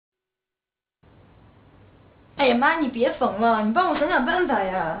哎呀妈，你别缝了，你帮我想想办法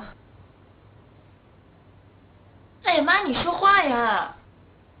呀！哎呀妈，你说话呀！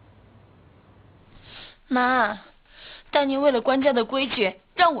妈，当年为了关家的规矩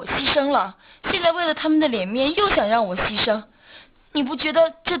让我牺牲了，现在为了他们的脸面又想让我牺牲，你不觉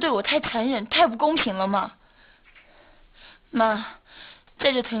得这对我太残忍、太不公平了吗？妈，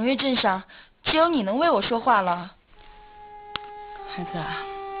在这腾越镇上，只有你能为我说话了。孩子啊，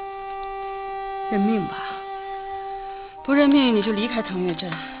认命吧。不认命你就离开腾越镇。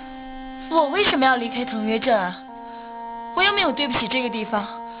我为什么要离开腾越镇啊？我又没有对不起这个地方，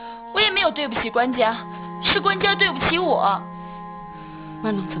我也没有对不起关家，是关家对不起我。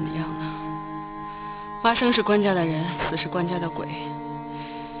那能怎么样呢？妈生是关家的人，死是关家的鬼。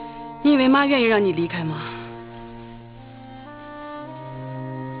你以为妈愿意让你离开吗？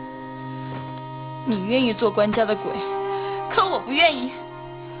你愿意做关家的鬼，可我不愿意。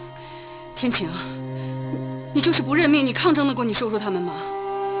天晴，你就是不认命，你抗争得过你叔叔他们吗？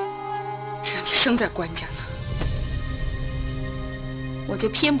只让你生在关家呢。我就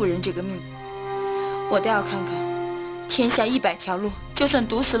偏不认这个命。我倒要看看，天下100条路，就算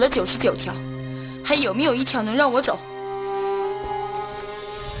堵死了99条，还有没有一条能让我走？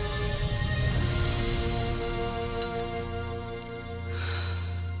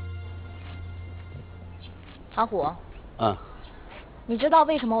阿虎。啊。你知道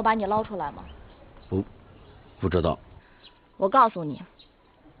为什么我把你捞出来吗？不知道。我告诉你，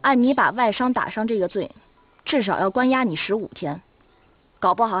按你把外伤打伤这个罪，至少要关押你15天，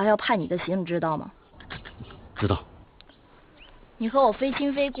搞不好还要判你的刑，你知道吗？知道。你和我非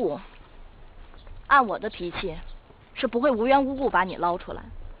亲非故，按我的脾气，是不会无缘无故把你捞出来。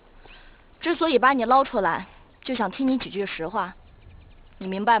之所以把你捞出来，就想听你几句实话，你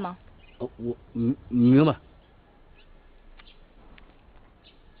明白吗？我明白。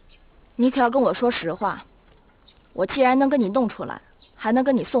你可要跟我说实话。我既然能跟你弄出来，还能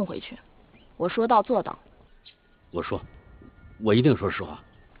跟你送回去，我说到做到。我一定说实话。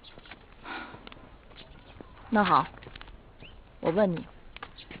那好，我问你，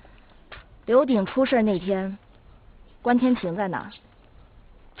刘鼎出事那天，关天晴在哪？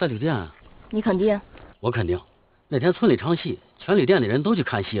在旅店啊。你肯定？我肯定。那天村里唱戏，全旅店的人都去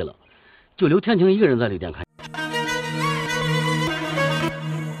看戏了，就留天晴一个人在旅店看。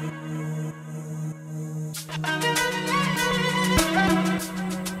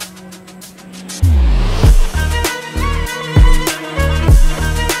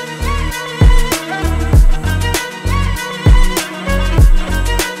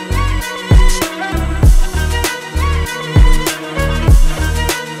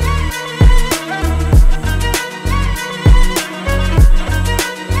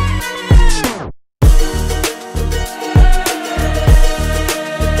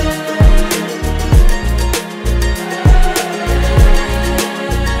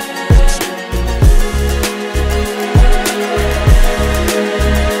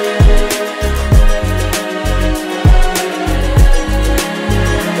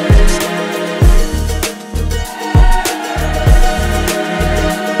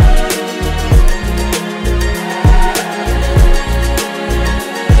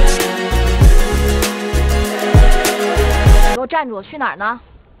站住！去哪儿呢？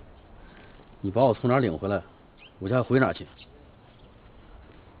你把我从哪儿领回来，我就还回哪儿去。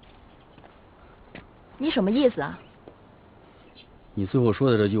你什么意思啊？你最后说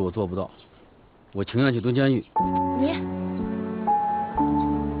的这句我做不到，我情愿去蹲监狱。你。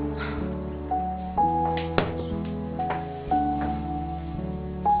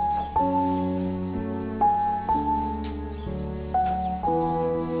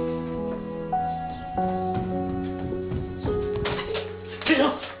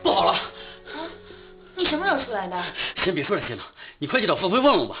先别说这些了，你快去找凤飞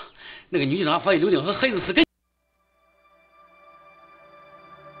问问吧。那个女警察发现刘鼎和黑子死跟。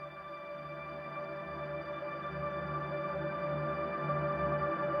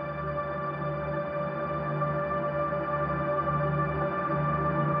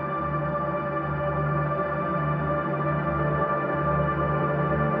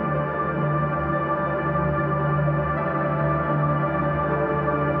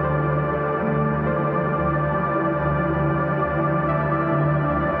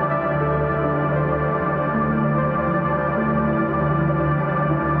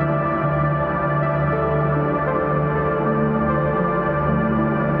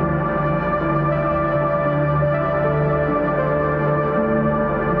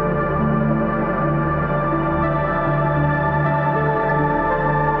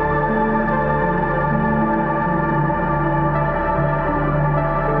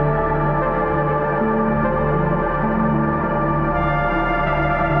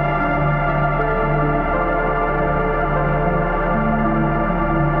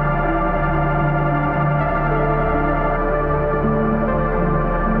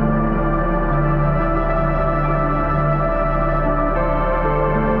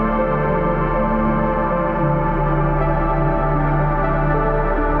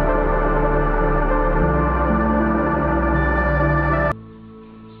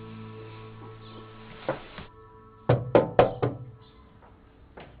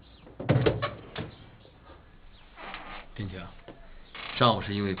上午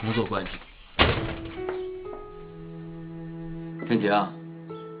是因为工作关系。天杰啊，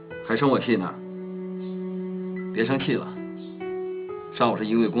还生我气呢？别生气了。上午是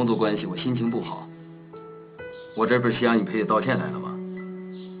因为工作关系，我心情不好。我这不是向你赔礼道歉来了吗？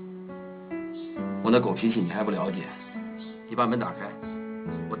我那狗脾气你还不了解。你把门打开，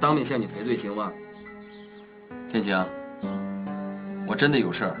我当面向你赔罪行吗？天晴，我真的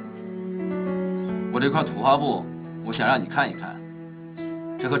有事儿。我这块土花布，我想让你看一看，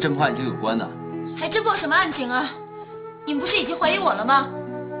这和侦破案情有关呢。还侦破什么案情啊？你们不是已经怀疑我了吗？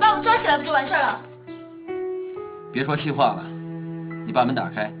把我抓起来不就完事儿了？别说气话了，你把门打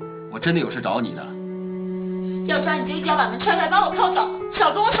开，我真的有事找你的。要抓你就一脚把门踹开，把我铐走，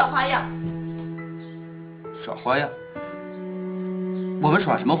少跟我耍花样。耍花样？我们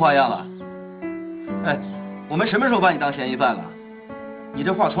耍什么花样了？哎，我们什么时候把你当嫌疑犯了？你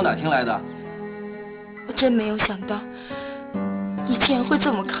这话从哪听来的？我真没有想到，你竟然会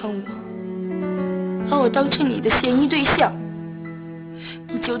这么看我，把我当成你的嫌疑对象。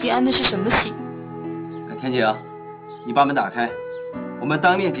你究竟安的是什么心？哎，天姐啊，你把门打开，我们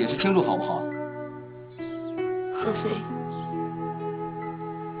当面解释清楚好不好？何飞，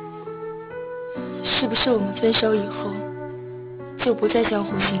是不是我们分手以后就不再相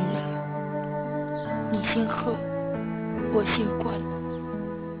互信任了？你姓贺，我姓关。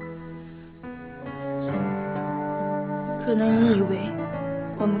可能你以为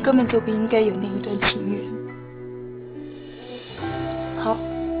我们根本就不应该有那一段情缘。好，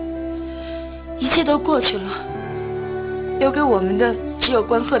一切都过去了，留给我们的只有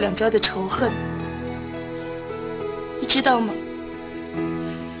关贺两家的仇恨。你知道吗？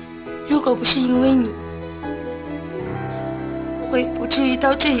如果不是因为你，我也不至于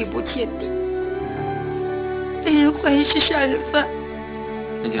到这一步田地，被人怀疑是杀人犯。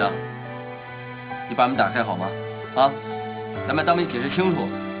天晴，你把门打开好吗？啊，咱们当面解释清楚。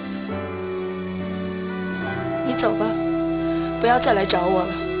你走吧，不要再来找我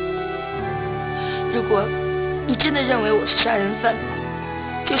了。如果你真的认为我是杀人犯，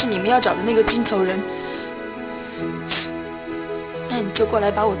就是你们要找的那个金头人，那你就过来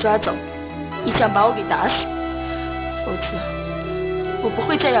把我抓走，你想把我给打死，否则我不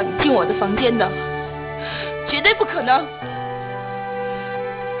会再让你进我的房间的，绝对不可能。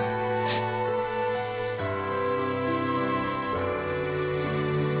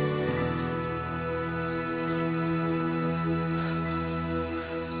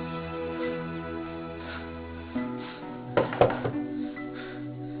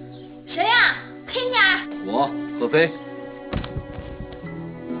谁呀？听见？我何飞。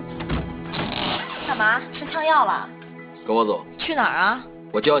干嘛？吃枪药了？跟我走。去哪儿啊？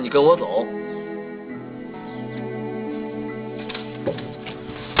我叫你跟我走。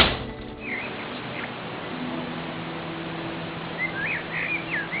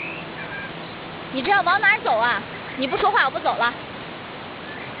你这要往哪儿走啊？你不说话，我不走了。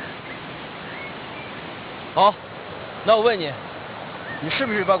好，那我问你，你是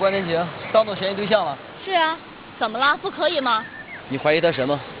不是把关天晴当做嫌疑对象了？是啊，怎么了？不可以吗？你怀疑他什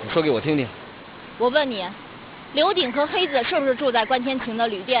么？你说给我听听。我问你，刘鼎和黑子是不是住在关天晴的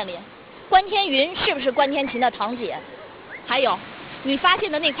旅店里？关天云是不是关天晴的堂姐？还有，你发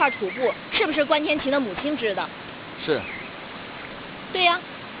现的那块土布是不是关天晴的母亲织的？是。对呀，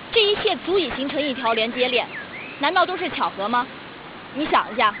这一切足以形成一条连接链，难道都是巧合吗？你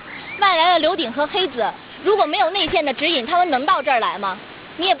想一下，外来的刘鼎和黑子，如果没有内线的指引，他们能到这儿来吗？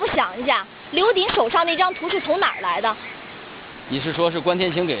你也不想一下，刘鼎手上那张图是从哪儿来的？你是说是关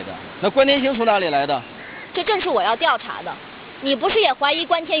天晴给的？那关天晴从哪里来的？这正是我要调查的。你不是也怀疑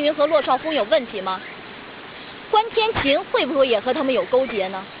关天云和骆少峰有问题吗？关天晴会不会也和他们有勾结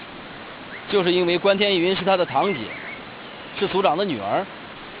呢？就是因为关天云是他的堂姐，是组长的女儿。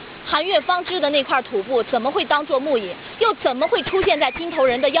韩月芳织的那块土布怎么会当作木椅，又怎么会出现在金头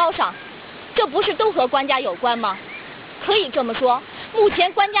人的腰上？这不是都和关家有关吗？可以这么说，目前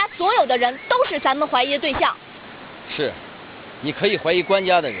关家所有的人都是咱们怀疑的对象。是，你可以怀疑关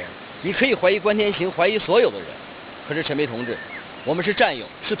家的人，你可以怀疑关天晴，怀疑所有的人。可是陈梅同志，我们是战友，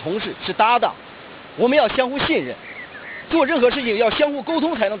是同事，是搭档，我们要相互信任，做任何事情要相互沟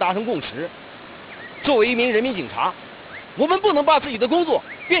通才能达成共识。作为一名人民警察，我们不能把自己的工作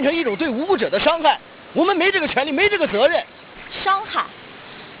变成一种对无辜者的伤害，我们没这个权利，没这个责任。伤害？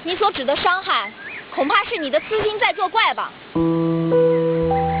你所指的伤害，恐怕是你的私心在作怪吧？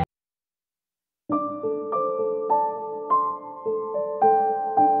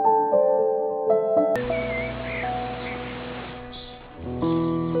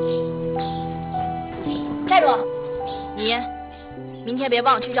站住！你明天别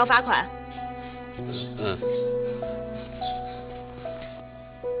忘了去交罚款。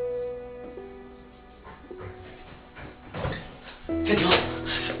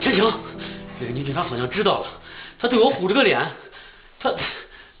天晴，你警察好像知道了，他对我虎着个脸，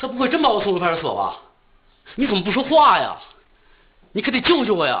他不会真把我送回派出所吧？你怎么不说话呀？你可得救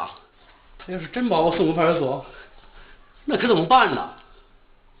救我呀！他要是真把我送回派出所，那可怎么办呢？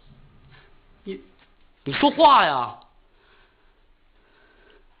你说话呀！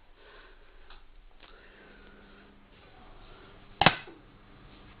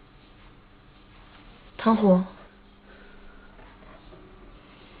唐虎，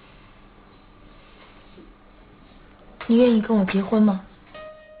你愿意跟我结婚吗？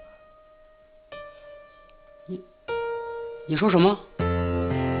你说什么？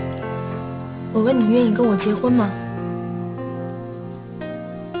我问你愿意跟我结婚吗？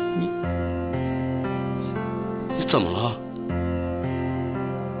你怎么了？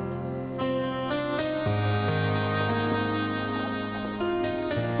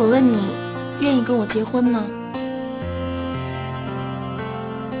我问你愿意跟我结婚吗？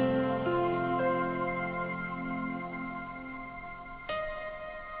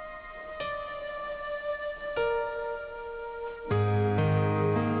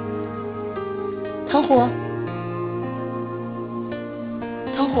唐虎，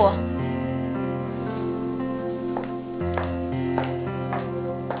唐虎，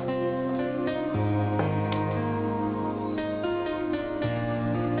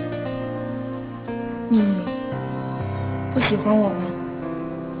你不喜欢我吗？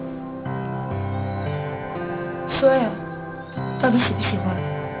说呀，到底喜不喜欢？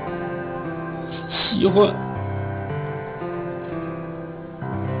喜欢。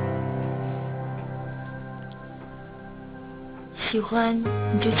喜欢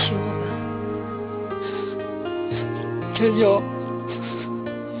你就娶我吧。天晴，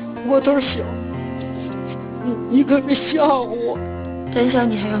我胆小，你可别吓我。胆小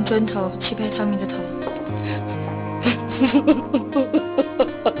你还用砖头去拍汤米的头。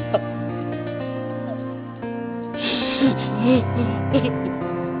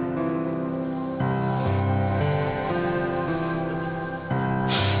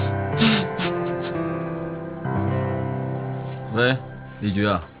喂，李局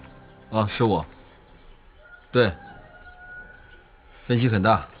啊，是我。对，分歧很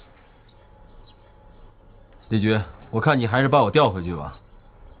大。李局，我看你还是把我调回去吧。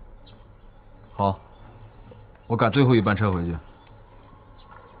好，我赶最后一班车回去。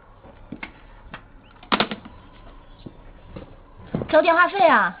交电话费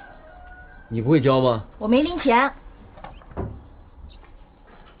啊？你不会交吗？我没零钱。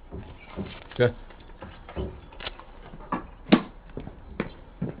给。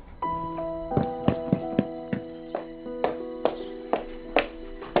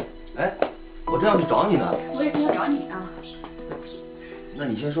哎，我正要去找你呢。我也正要找你呢。那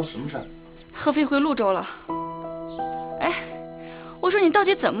你先说什么事儿？贺飞回潞州了。哎，我说你到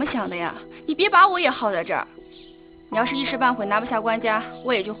底怎么想的呀？你别把我也耗在这儿。你要是一时半会拿不下关家，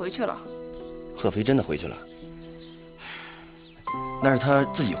我也就回去了。贺飞真的回去了？那是他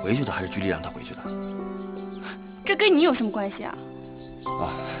自己回去的，还是局里让他回去的？这跟你有什么关系啊？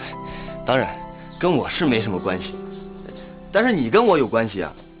当然，跟我是没什么关系。但是你跟我有关系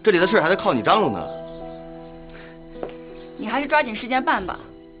啊，这里的事还得靠你张罗呢。你还是抓紧时间办吧。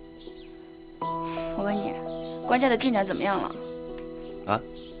我问你，关家的进展怎么样了？啊？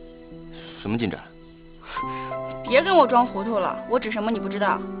什么进展？别跟我装糊涂了，我指什么你不知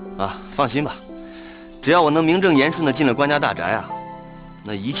道？放心吧，只要我能名正言顺的进了关家大宅啊，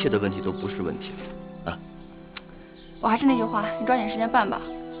那一切的问题都不是问题了。我还是那句话，你抓紧时间办吧，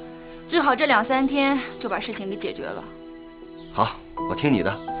最好这2、3天就把事情给解决了。好，我听你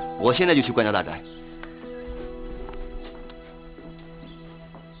的，我现在就去关家大宅。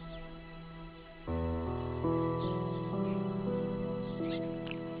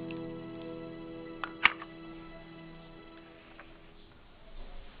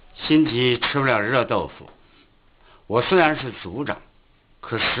心急吃不了热豆腐。我虽然是组长，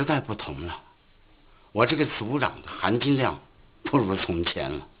可时代不同了，我这个组长的含金量不如从前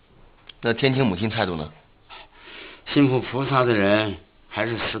了。那天晴母亲态度呢？信服菩萨的人还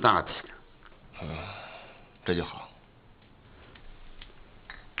是识大体。这就好。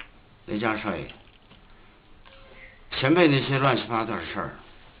雷家少爷，前辈那些乱七八糟的事儿，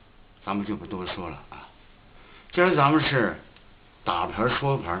咱们就不多说了啊。今儿咱们是打盆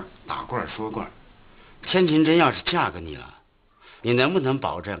说盆，打罐说罐。天晴真要是嫁给你了，你能不能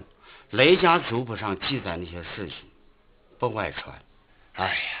保证雷家族谱上记载那些事情不外传？哎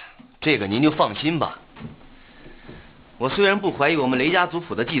呀，这个您就放心吧。我虽然不怀疑我们雷家族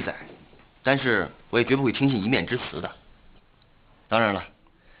谱的记载，但是我也绝不会听信一面之词的。当然了，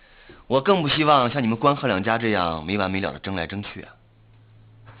我更不希望像你们关贺两家这样没完没了的争来争去啊。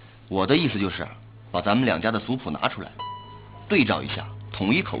我的意思就是把咱们两家的族谱拿出来，对照一下，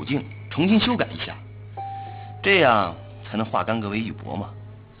统一口径，重新修改一下，这样才能化干戈为玉帛嘛。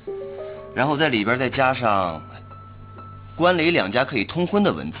然后在里边再加上关雷两家可以通婚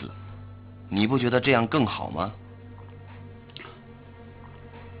的文字，你不觉得这样更好吗？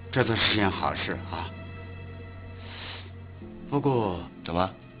这都是件好事啊。不过怎么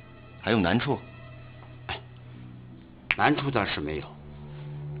还有难处？难处倒是没有，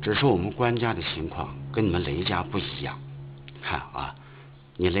只是我们关家的情况跟你们雷家不一样。看啊，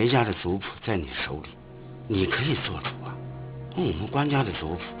你雷家的族谱在你手里，你可以做主啊。我们关家的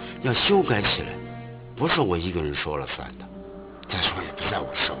族谱要修改起来，不是我一个人说了算的。再说也不在我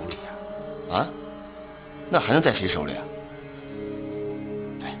手里啊。啊？那还能在谁手里啊？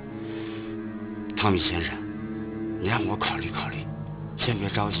汤米先生，你让我考虑考虑，先别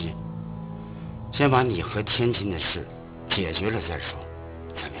着急，先把你和天晴的事解决了再说，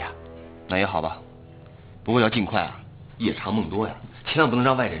怎么样？那也好吧，不过要尽快啊，夜长梦多呀，千万不能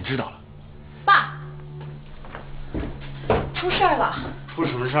让外人知道了。爸，出事儿了！出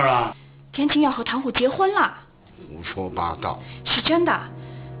什么事儿啊？天晴要和唐虎结婚了。胡说八道！是真的，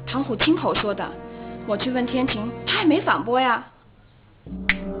唐虎亲口说的。我去问天晴，他还没反驳呀。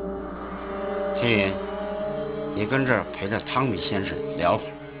天云，你跟这儿陪着汤米先生聊会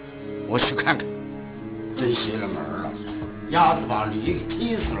儿，我去看看。真邪了门了，鸭子把驴给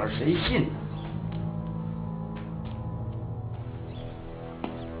踢死了，谁信呢？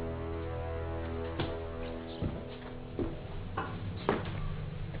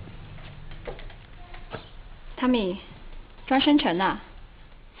汤米，装深沉呐。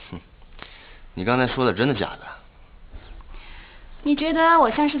哼，你刚才说的真的假的？你觉得我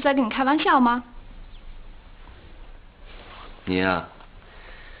像是在跟你开玩笑吗？你呀，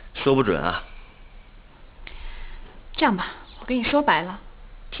说不准啊。这样吧，我跟你说白了，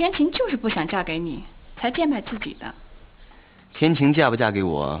天晴就是不想嫁给你，才贱卖自己的。天晴嫁不嫁给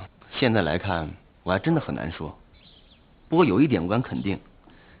我，现在来看，我还真的很难说。不过有一点我敢肯定，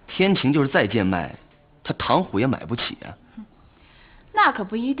天晴就是再贱卖，他唐虎也买不起啊。那可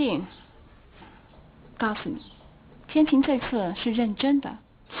不一定。告诉你，天晴这次是认真的。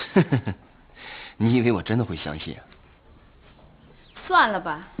你以为我真的会相信啊？算了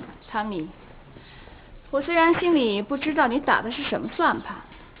吧，汤米。我虽然心里不知道你打的是什么算盘，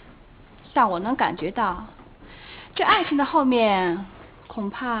但我能感觉到，这爱情的后面恐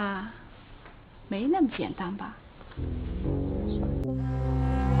怕没那么简单吧。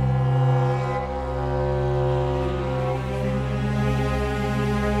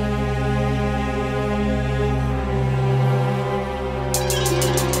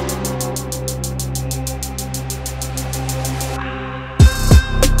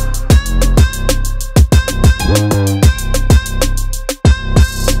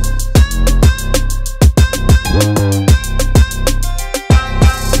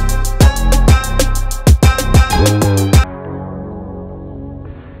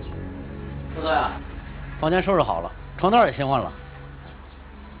房间收拾好了，床单也先换了。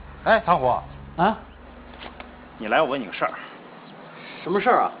哎，唐虎啊，你来，我问你个事儿。什么事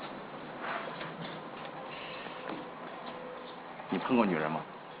儿啊？你碰过女人吗？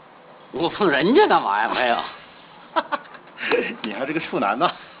我碰人家干嘛呀？没有。你还是个处男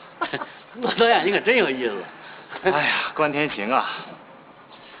呢。陆导演，你可真有意思。哎呀，关天晴啊，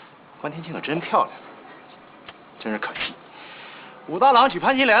关天晴可真漂亮，真是可惜。武大郎娶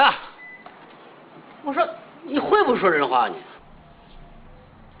潘金莲啊。我说你会不会说人话你？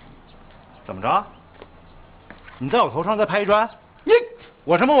怎么着？你在我头上再拍一砖？你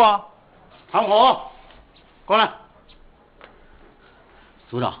我什么我？唐虎，过来。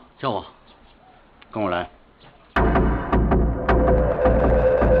组长叫我，跟我来。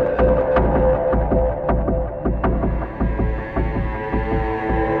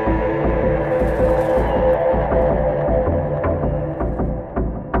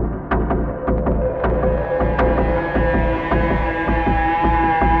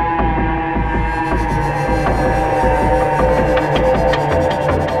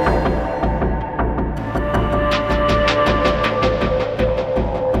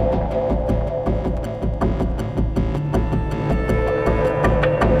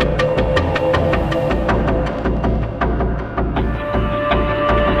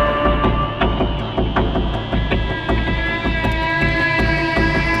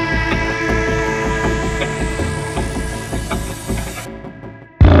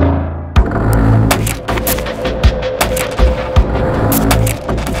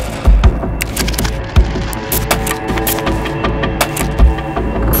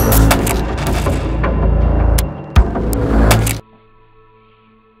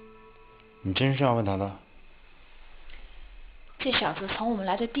你真是这样问他的？这小子从我们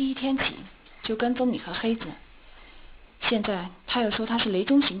来的第一天起就跟踪你和黑子，现在他又说他是雷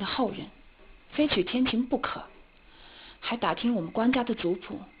中行的后人，非娶天晴不可，还打听我们关家的族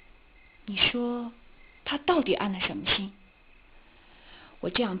谱。你说他到底安了什么心？我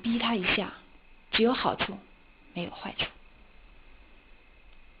这样逼他一下，只有好处，没有坏处。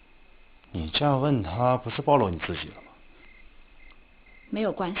你这样问他，不是暴露你自己了吗？没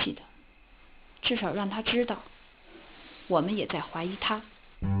有关系的，至少让他知道，我们也在怀疑他。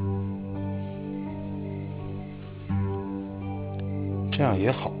这样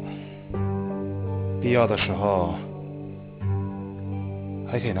也好，必要的时候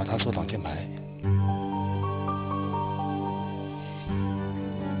还可以拿他做挡箭牌。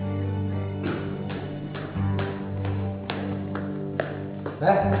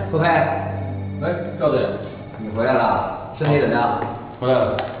哎，贺飞，哎，赵队，你回来了，身体怎么样？回来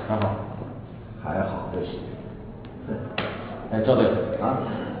了，还好。还好就行。哎，赵队啊，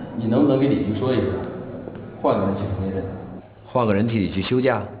你能不能给李局说一声，换个人去同一镇？换个人替你去休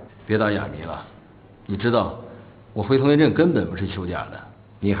假？别打哑谜了，你知道，我回同一镇根本不是休假的。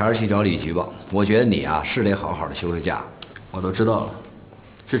你还是去找李局吧，我觉得你啊是得好好的休休假。我都知道了，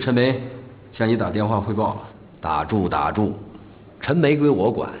是陈梅向你打电话汇报了。打住，陈梅归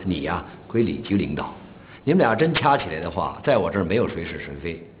我管，你呀归李局领导。你们俩真掐起来的话，在我这儿没有谁是谁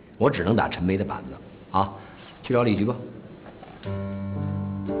非，我只能打陈梅的板子啊。去找李局吧。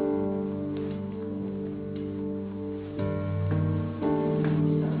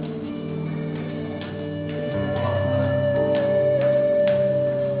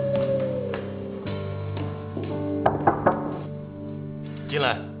进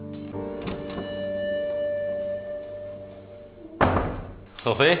来。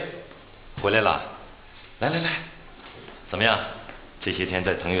贺飞，回来了。来，怎么样？这些天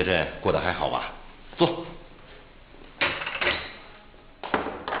在腾越镇过得还好吧？坐。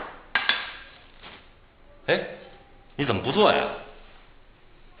哎，你怎么不坐呀？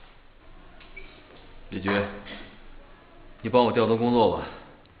李局，你帮我调动工作吧。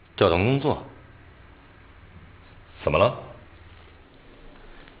调动工作？怎么了？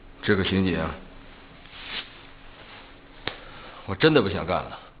这个刑警啊，我真的不想干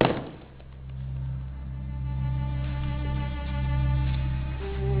了。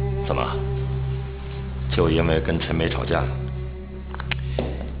怎么？就因为跟陈梅吵架？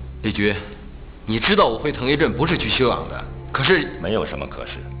李局，你知道我回腾一镇不是去休养的，可是没有什么可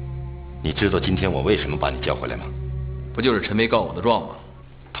是。你知道今天我为什么把你叫回来吗？不就是陈梅告我的状吗？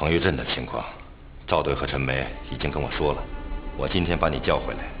腾越镇的情况，赵队和陈梅已经跟我说了。我今天把你叫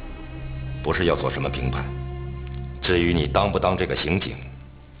回来，不是要做什么评判。至于你当不当这个刑警，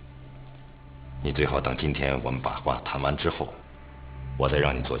你最好等今天我们把话谈完之后，我再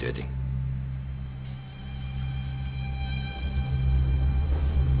让你做决定。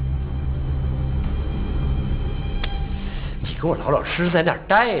你给我老老实实在那儿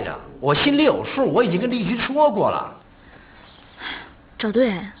待着，我心里有数，我已经跟李局说过了。赵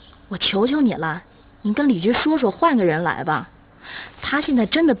队，我求求你了，你跟李局说说，换个人来吧。他现在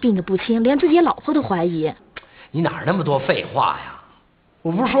真的病得不轻，连自己老婆都怀疑。你哪那么多废话呀？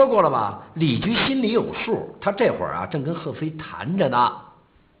我不是说过了吗？李局心里有数，他这会儿啊正跟贺飞谈着呢。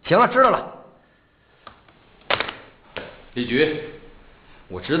行了，知道了。李局，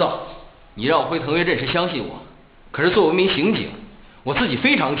我知道你让我回腾越镇是相信我，可是作为一名刑警，我自己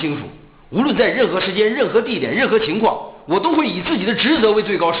非常清楚，无论在任何时间、任何地点、任何情况，我都会以自己的职责为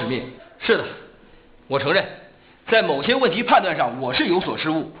最高使命。是的，我承认，在某些问题判断上我是有所失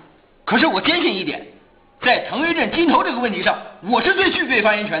误，可是我坚信一点，在腾越镇金头这个问题上，我是最具备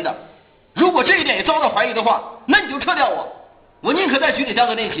发言权的。如果这一点也遭到怀疑的话，那你就撤掉我，我宁可在局里当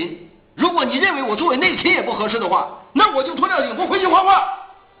个内勤。如果你认为我作为内勤也不合适的话，那我就脱掉警服回去画画。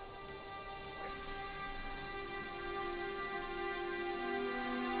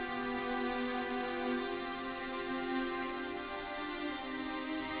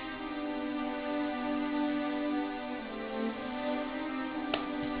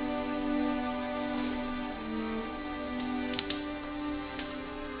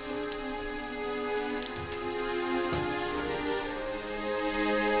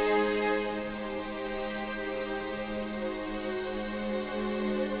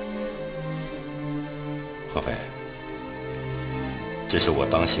贺飞，这是我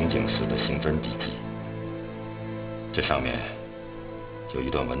当刑警时的刑侦笔记，这上面有一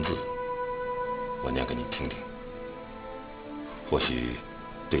段文字，我念给你听听，或许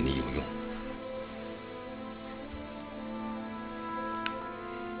对你有用。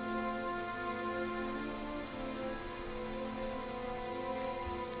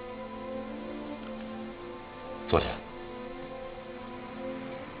坐下。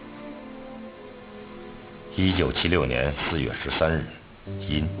1976年4月13日，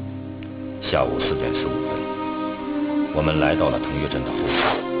阴，下午4点15分，我们来到了腾越镇的后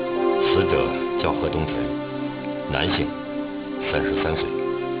山。死者叫贺东田，男性，33岁，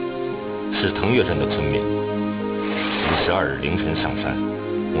是腾越镇的村民。于12日凌晨上山，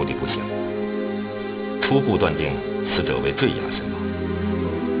目的不详。初步断定死者为坠崖身亡。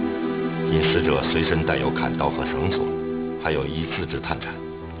因死者随身带有砍刀和绳索，还有一自制探铲，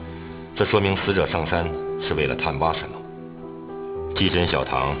这说明死者上山是为了探挖什么。技侦小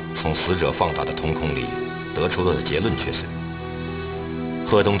唐从死者放大的瞳孔里得出的结论却是：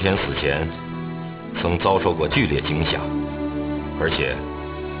贺东田死前曾遭受过剧烈惊吓，而且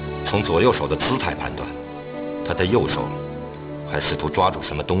从左右手的姿态判断，他的右手还试图抓住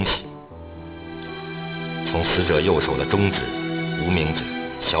什么东西。从死者右手的中指、无名指、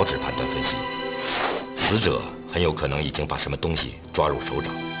小指判断分析，死者很有可能已经把什么东西抓入手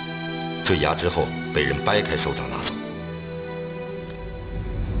掌，坠崖之后被人掰开手掌拿走。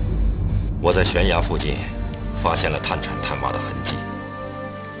我在悬崖附近发现了探铲探挖的痕迹，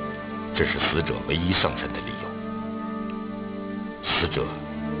这是死者唯一上山的理由。死者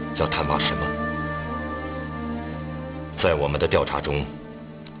要探挖什么？在我们的调查中，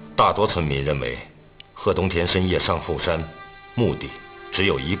大多村民认为贺东田深夜上后山目的只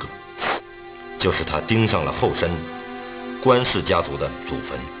有一个，就是他盯上了后山关氏家族的祖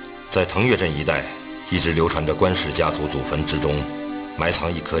坟。在腾越镇一带一直流传着关氏家族祖坟之中埋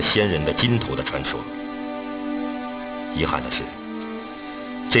藏一颗先人的金头的传说。遗憾的是，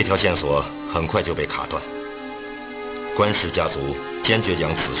这条线索很快就被卡断。关氏家族坚决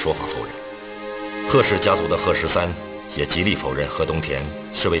将此说法否认，贺氏家族的贺13也极力否认贺东田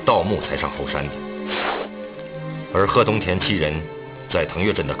是为盗墓才上后山的。而贺东田七人在腾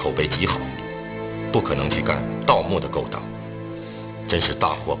越镇的口碑极好，不可能去干盗墓的勾当，真是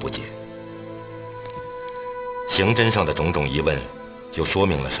大惑不解。刑侦上的种种疑问又说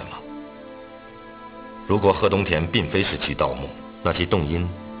明了什么？如果贺东田并非是去盗墓，那其动因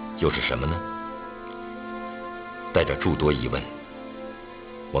又是什么呢？带着诸多疑问，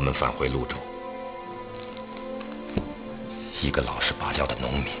我们返回潞州。一个老实巴交的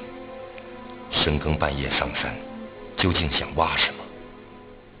农民，深更半夜上山，究竟想挖什么？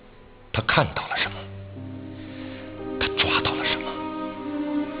他看到了什么？他抓到了什么？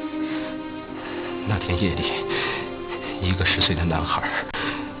那天夜里，一个10岁的男孩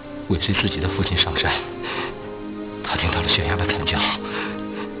尾随自己的父亲上山，他听到了悬崖的惨叫，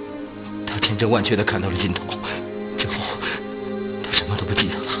他千真万确地看到了尽头，之后他什么都不记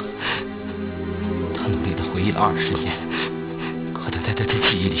得了。他努力地回忆了20年，可他在他的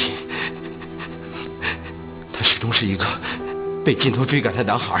记忆里，他始终是一个被尽头追赶的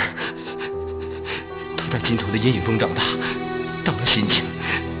男孩。他在尽头的阴影中长大，当了刑警，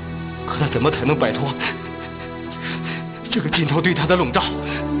可他怎么才能摆脱这个尽头对他的笼罩？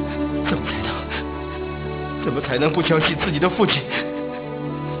怎么才能不相信自己的父亲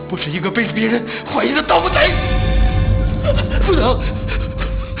不是一个被别人怀疑的盗墓贼？不能！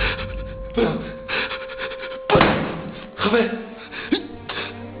合肥，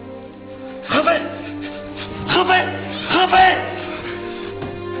合肥，合肥，合肥，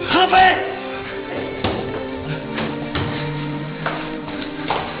合肥！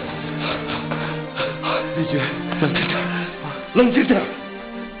李军，冷静点，冷静点。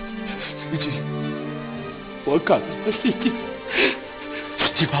李军，我干了李军，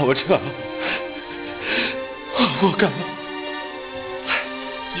你把我撤了，我干了，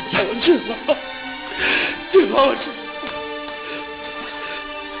你把我撤了，你把我撤了。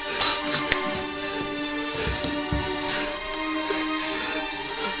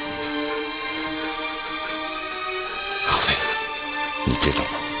何飞，你知道吗？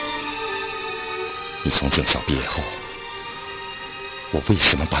你从警校毕业后，我为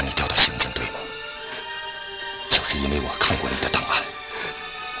什么把你调到刑警队呢？就是因为我看过你的档案，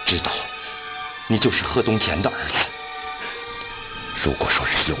知道你就是贺东田的儿子。如果说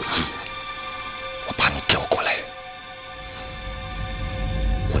是有意，我把你调过来，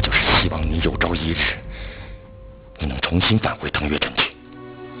我就是希望你有朝一日，你能重新返回腾越镇去，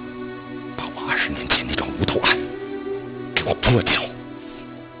把我20年前那桩无头案给我破掉，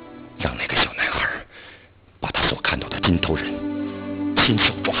让那个小男孩把他所看到的金头人亲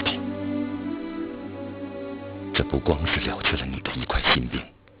手抓到。这不光是了却了你的一块心病，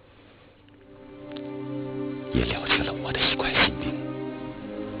也了却了我的一块心病。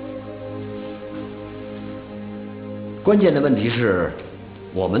关键的问题是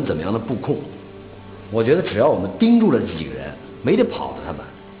我们怎么样的布控？我觉得只要我们盯住了这几个人，没得跑的他们，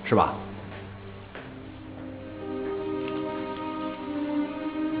是吧？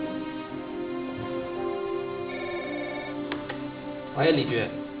喂，李局。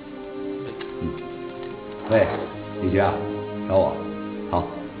喂，李局啊，找我。好，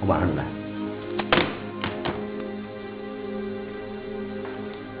我马上就来。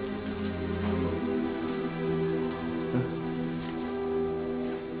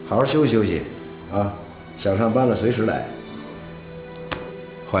好好休息休息啊！想上班了随时来。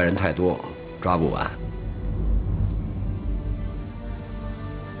坏人太多，抓不完。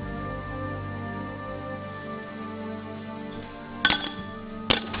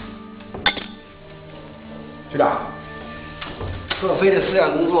局长，贺飞的思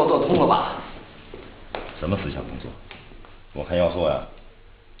想工作做通了吧？什么思想工作？我看要做呀，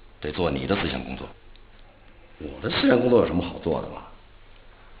得做你的思想工作。我的思想工作有什么好做的吗？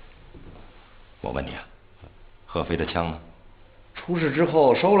我问你啊，贺飞的枪呢？出事之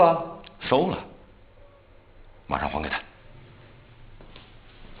后收了？收了，马上还给他。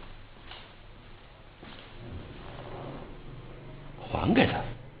还给他？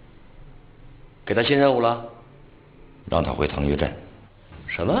给他新任务了？让他回腾越镇。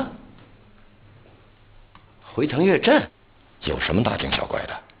什么？回腾越镇？有什么大惊小怪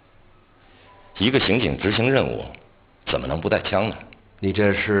的？一个刑警执行任务，怎么能不带枪呢？你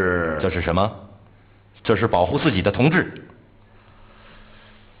这是？这是什么？这是保护自己的同志。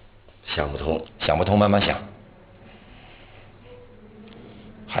想不通，想不通，慢慢想。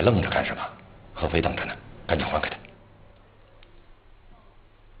还愣着干什么？合肥等着呢，赶紧还给他。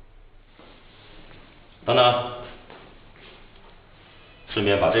等等，顺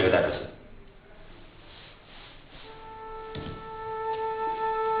便把这个带出去。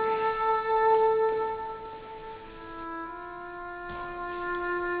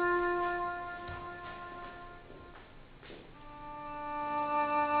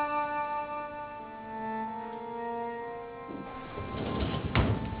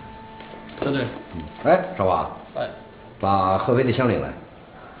对。哎，少华。哎。把贺飞的枪领来。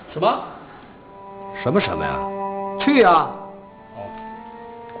什么？什么呀？去呀！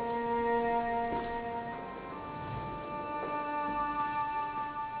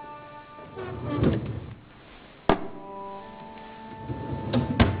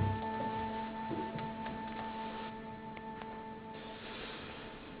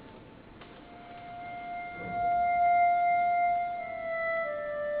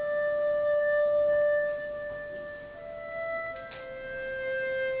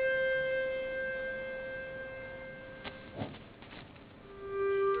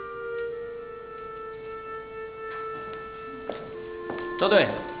赵队，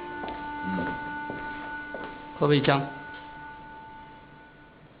贺飞枪，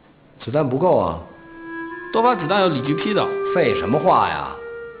子弹不够啊！多发子弹有李局批的。废什么话呀！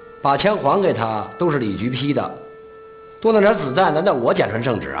把枪还给他，都是李局批的。多弄点子弹，难道我假传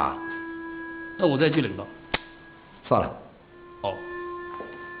圣旨啊？那我再去领吧。算了。哦。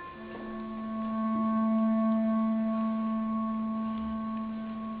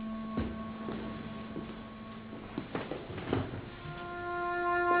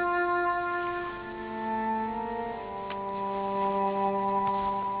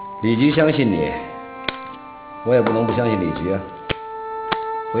李局相信你，我也不能不相信李局啊。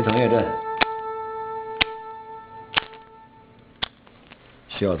回腾越镇，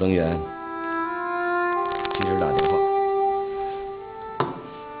需要增援，及时打电话。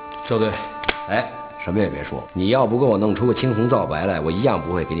赵队，哎，什么也别说，你要不给我弄出个青红皂白来，我一样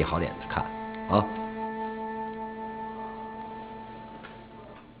不会给你好脸子看啊。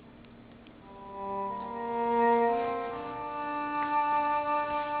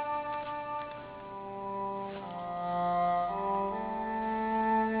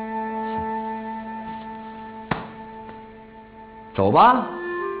走吧。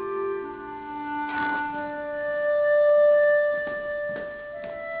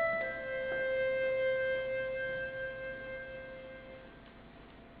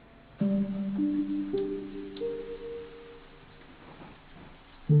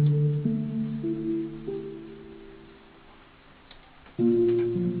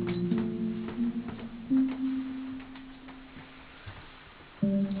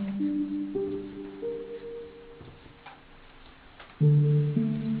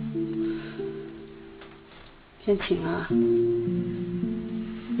天晴啊，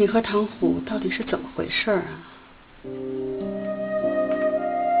你和唐虎到底是怎么回事啊？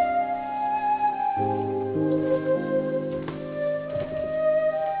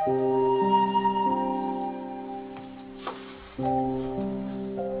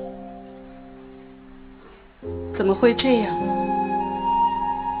怎么会这样？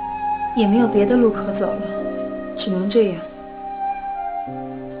也没有别的路可走了，只能这样。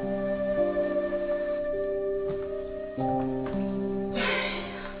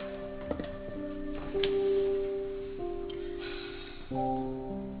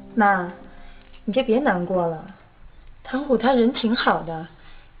妈，你就别难过了，唐虎他人挺好的，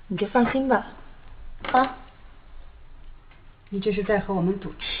你就放心吧。啊？你这是在和我们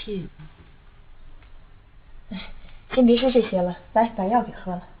赌气。哎，先别说这些了，来把药给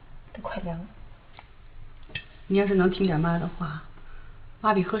喝了，都快凉了。你要是能听点妈的话，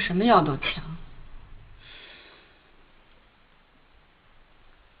妈比喝什么药都强。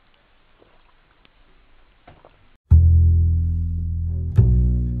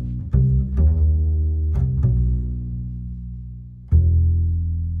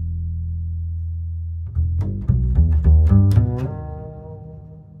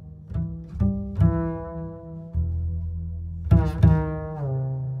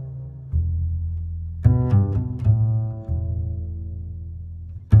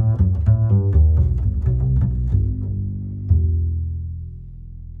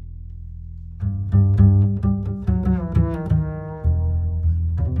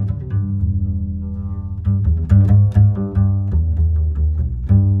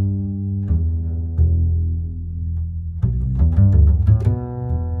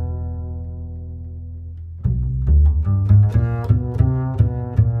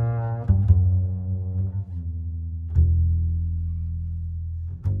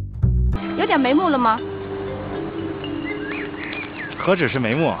有点眉目了吗？何止是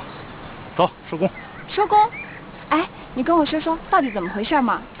眉目，走，收工。收工？哎，你跟我说说到底怎么回事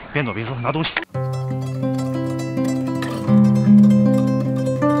嘛？边走边说，拿东西。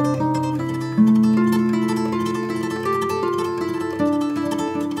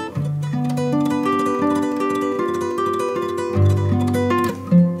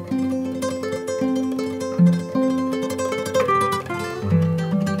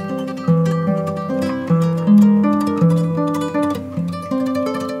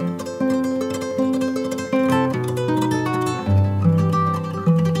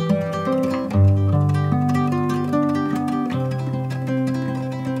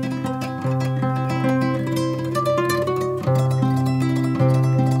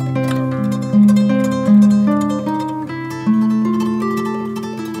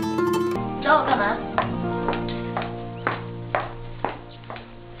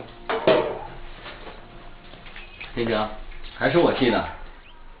天晴，还是我气呢。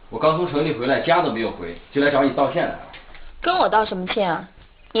我刚从城里回来，家都没有回，就来找你道歉来了。跟我道什么歉啊？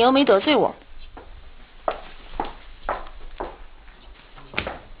你又没得罪我。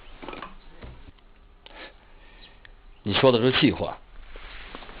你说的是气话。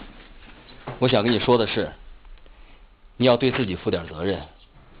我想跟你说的是，你要对自己负点责任。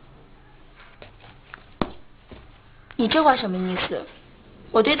你这话什么意思？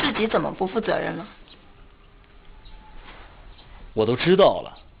我对自己怎么不负责任了？我都知道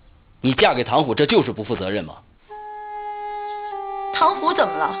了，你嫁给唐虎，这就是不负责任吗？唐虎怎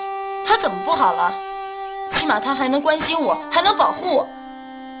么了？他怎么不好了？起码他还能关心我，还能保护我。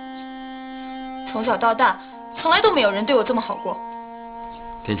从小到大，从来都没有人对我这么好过。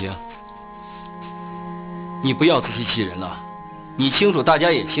天晴，你不要自欺欺人了。你清楚，大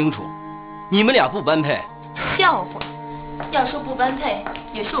家也清楚，你们俩不般配。笑话，要说不般配，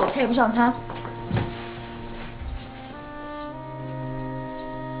也是我配不上他。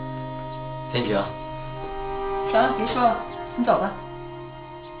天晴，行了，别说了，你走吧。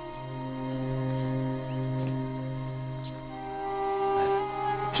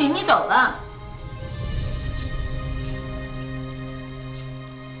请你走吧。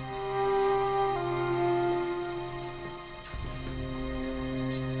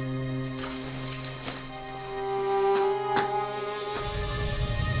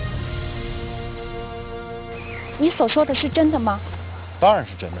你所说的是真的吗？当然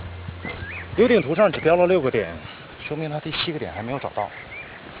是真的。流顶图上只标了6个点，说明他第7个点还没有找到。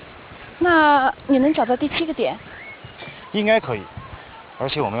那你能找到第7个点？应该可以，而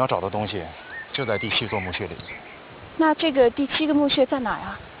且我们要找的东西就在第7座墓穴里。那这个第7个墓穴在哪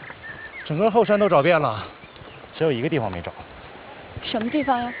啊？整个后山都找遍了，只有一个地方没找。什么地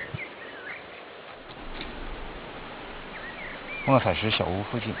方呀？莫采石小屋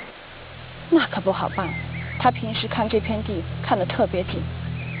附近。那可不好办，他平时看这片地看得特别紧，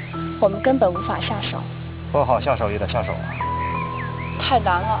我们根本无法下手。不好下手也得下手啊。太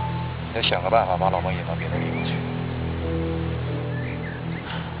难了。得想个办法把老孟引到别的地方去。